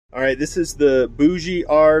All right, this is the Bougie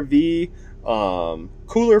RV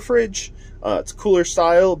cooler fridge. It's cooler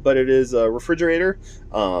style, but it is a refrigerator.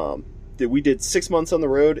 That we did 6 months on the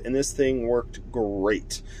road, and this thing worked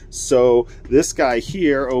great. So this guy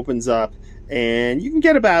here opens up, and you can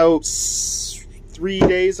get about 3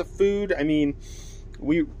 days of food. I mean,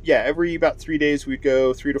 every about 3 days we'd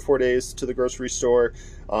go 3 to 4 days to the grocery store.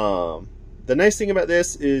 The nice thing about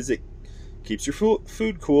this is it keeps your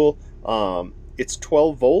food cool. It's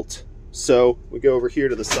 12 volt, so we go over here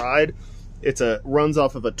to the side. Runs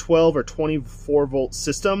off of a 12 or 24 volt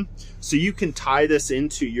system, so you can tie this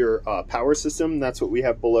into your power system. That's what we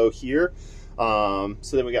have below here. So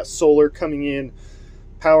then we got solar coming in,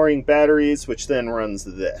 powering batteries, which then runs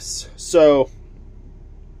this. So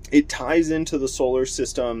it ties into the solar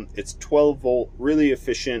system. It's 12 volt, really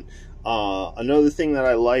efficient. Another thing that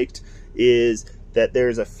I liked is that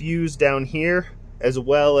there's a fuse down here, as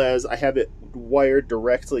well as I have it wired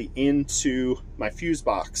directly into my fuse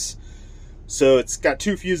box. So it's got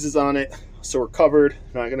 2 fuses on it, so we're covered,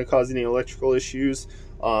 not going to cause any electrical issues.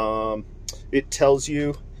 It tells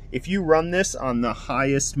you if you run this on the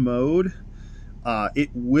highest mode, it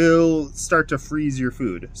will start to freeze your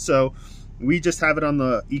food. So we just have it on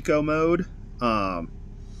the eco mode, and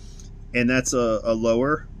that's a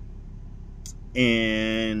lower,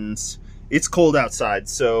 and it's cold outside,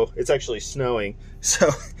 so it's actually snowing, so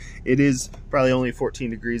it is probably only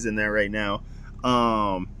 14 degrees in there right now.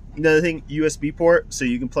 Another thing, USB port, so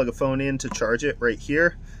you can plug a phone in to charge it right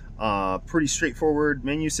here. Pretty straightforward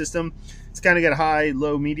menu system. It's kind of got high,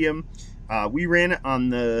 low, medium. We ran it on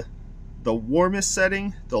the warmest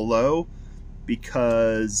setting, the low,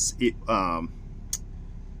 because it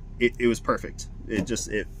was perfect.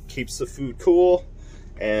 It keeps the food cool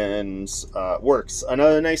and works.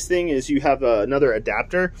 Another nice thing is you have another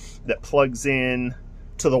adapter that plugs in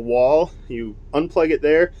to the wall. You unplug it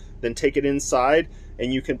there, then take it inside,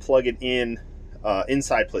 and you can plug it in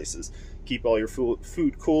inside places. Keep all your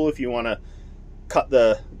food cool if you want to cut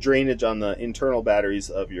the drainage on the internal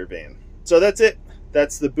batteries of your van. So that's it.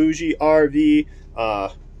 That's the Bougie RV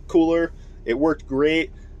cooler. It worked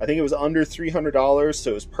great. I think it was under $300,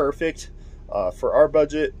 so it was perfect for our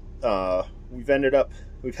budget. We've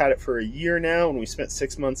had it for a year now, and we spent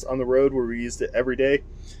 6 months on the road where we used it every day,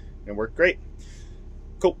 and it worked great.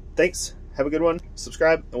 Cool, thanks. Have a good one.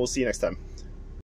 Subscribe, and we'll see you next time.